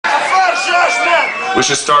We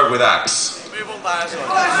should start with Axe,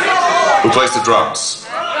 who plays the drums.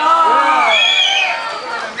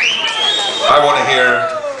 I want to hear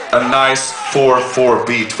a nice 4/4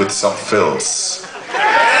 beat with some fills.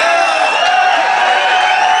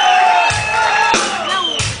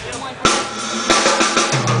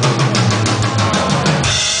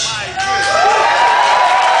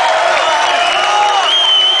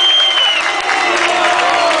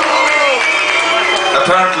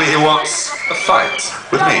 Apparently he wants a fight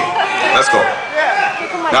with me. Let's go.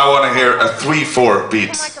 Now I want to hear a 3/4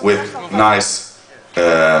 beat with nice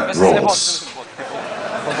rolls.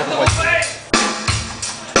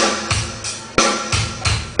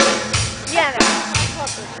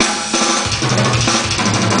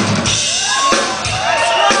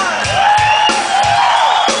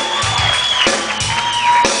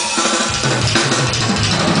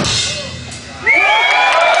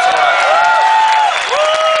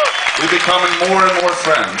 We're becoming more and more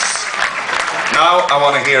friends. Now I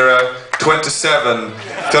want to hear a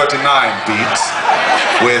 27/39 beat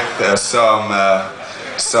with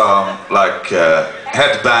some like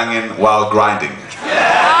head banging while grinding.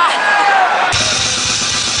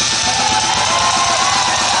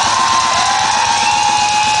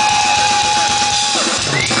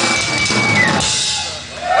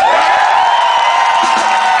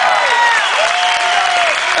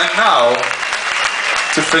 And now,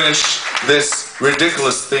 to finish this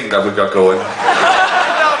ridiculous thing that we got going,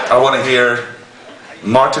 I want to hear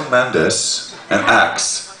Martin Mendes and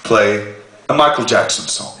Axe play a Michael Jackson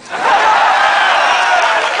song.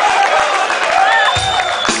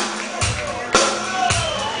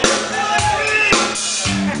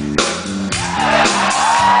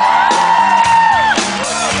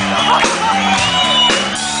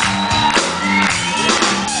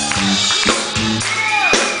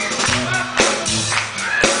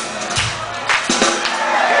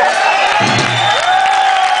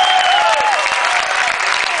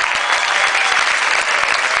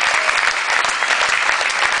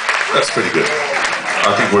 That's pretty good.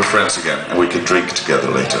 I think we're friends again, and we can drink together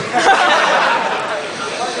later.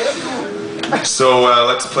 So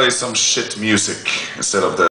let's play some shit music instead of the